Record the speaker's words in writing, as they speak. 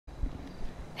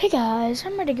Hey guys,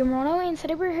 I'm RHG Hoodville, and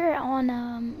today we're here on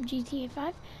GTA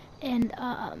 5, and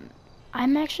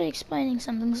I'm actually explaining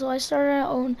something. So I started our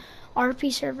own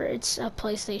RP server. It's a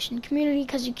PlayStation community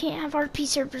because you can't have RP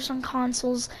servers on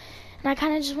consoles, and I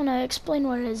kind of just want to explain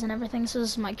what it is and everything. So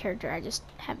this is my character. I just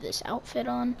have this outfit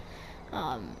on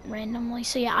randomly.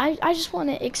 So yeah, I just want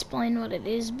to explain what it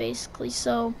is basically.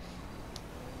 So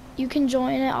you can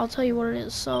join it. I'll tell you what it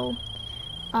is. So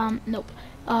nope.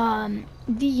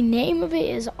 The name of it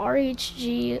is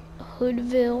RHG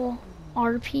Hoodville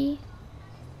RP.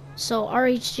 So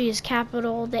RHG is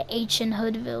capital, the H in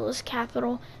Hoodville is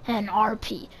capital, and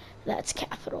RP, that's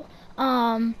capital.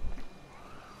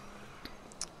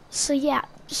 So yeah,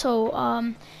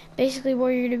 basically what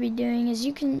you're gonna be doing is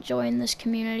you can join this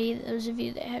community. Those of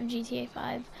you that have GTA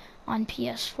 5 on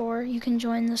PS4, you can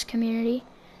join this community.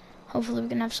 Hopefully we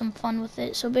can have some fun with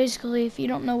it. So basically, if you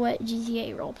don't know what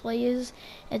GTA roleplay is,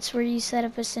 it's where you set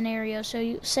up a scenario. So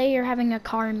you say you're having a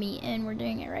car meet, and we're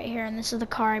doing it right here, and this is the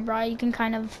car I brought. You can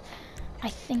kind of, I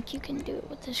think you can do it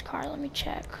with this car. Let me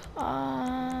check.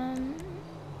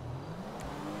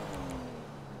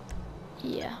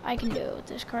 Yeah, I can do it with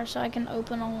this car. So I can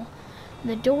open all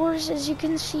the doors, as you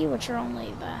can see, which are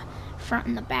only the front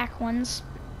and the back ones.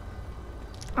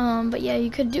 But yeah, you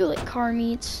could do like car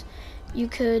meets. You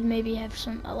could maybe have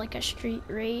some like a street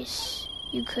race.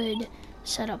 You could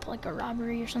set up like a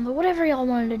robbery or something. Whatever y'all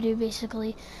wanted to do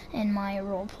basically in my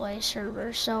roleplay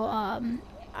server. So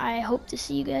I hope to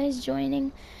see you guys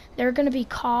joining. There are gonna be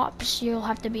cops. You'll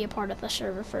have to be a part of the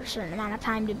server for a certain amount of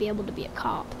time to be able to be a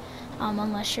cop.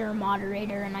 Unless you're a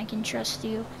moderator and I can trust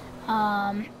you.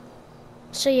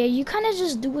 So yeah, you kind of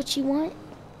just do what you want.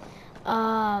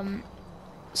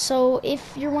 So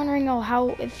if you're wondering,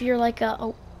 if you're like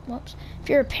if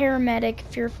you're a paramedic,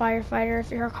 if you're a firefighter,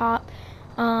 if you're a cop,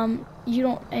 you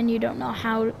don't know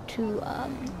how to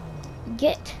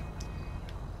get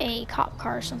a cop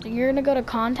car or something, you're gonna go to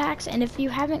contacts, and if you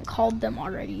haven't called them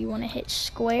already, you want to hit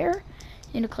square.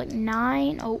 You need to click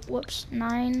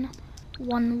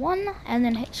 911, and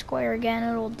then hit square again.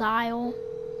 It'll dial.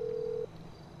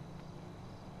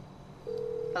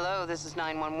 Hello, this is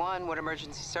 911. What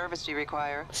emergency service do you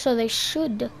require? So they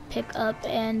should pick up,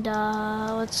 and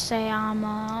let's say I'm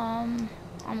a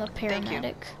paramedic. Thank you.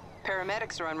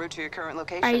 Paramedics are en route to your current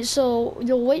location. Alright, so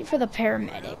you'll wait for the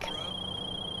paramedic.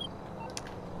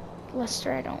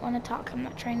 Lester, I don't want to talk. I'm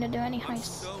not trying to do any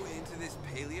heists. So into this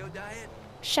paleo diet?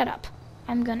 Shut up.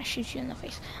 I'm gonna shoot you in the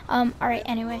face. Alright,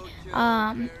 anyway.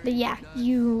 But yeah,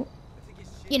 you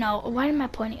know, why am I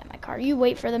pointing at my car? You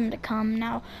wait for them to come.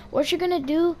 Now, what you're gonna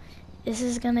do, this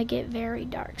is gonna get very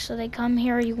dark. So they come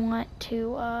here, you want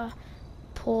to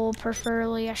pull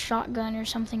preferably a shotgun or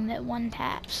something that one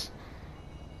taps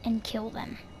and kill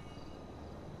them.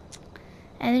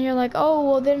 And then you're like, oh,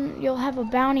 well then you'll have a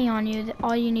bounty on you.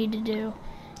 All you need to do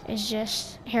is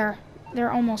just, here,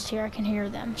 they're almost here, I can hear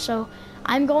them. So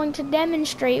I'm going to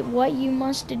demonstrate what you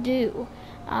must do.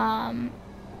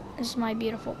 This is my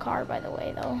beautiful car, by the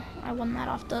way, though. I won that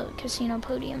off the casino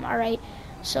podium. Alright,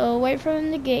 so wait for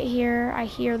them to get here. I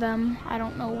hear them. I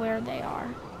don't know where they are.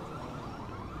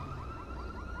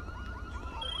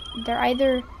 They're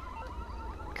either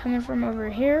coming from over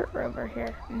here or over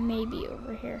here. Maybe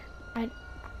over here.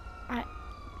 I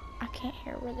can't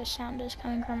hear where the sound is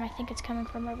coming from. I think it's coming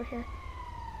from over here.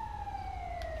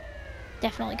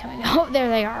 Definitely coming. Oh, there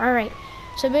they are. Alright,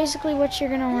 so basically what you're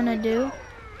going to want to do,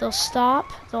 they'll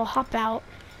stop, they'll hop out,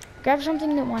 grab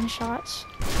something that one-shots.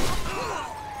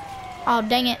 Oh,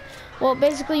 dang it. Well,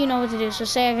 basically you know what to do. So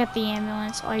say I got the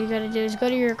ambulance. All you gotta do is go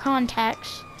to your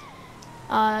contacts.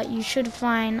 You should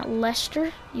find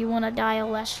Lester. You want to dial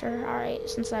Lester. Alright,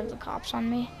 since I have the cops on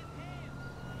me.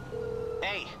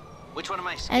 Hey, which one of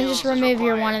my skills And just remove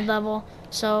your wanted level.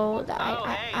 So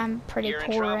hey, I'm pretty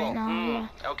poor right now.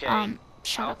 Yeah. Okay.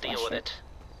 Shut I'll up, deal Lester. with it.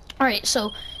 Alright, so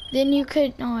then you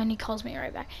could, oh, and he calls me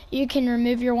right back. You can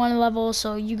remove your one level,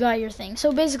 so you got your thing.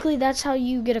 So basically that's how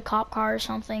you get a cop car or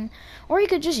something. Or you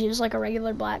could just use like a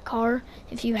regular black car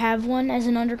if you have one as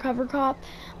an undercover cop.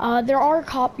 There are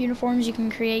cop uniforms, you can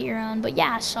create your own. But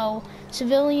yeah, so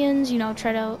civilians, you know,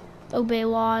 try to obey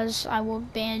laws. I will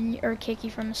ban or kick you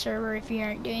from the server if you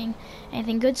aren't doing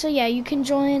anything good. So yeah, you can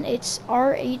join. It's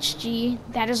RHG,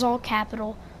 that is all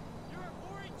capital.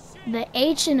 The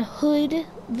H in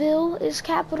Hoodville is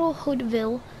capital,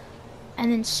 Hoodville,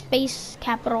 and then space,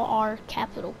 capital R,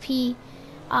 capital P.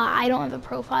 I don't have a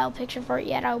profile picture for it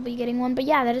yet. I'll be getting one, but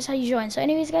yeah, that is how you join. So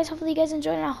anyways, guys, hopefully you guys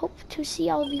enjoyed, and I hope to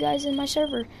see all of you guys in my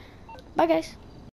server. Bye, guys.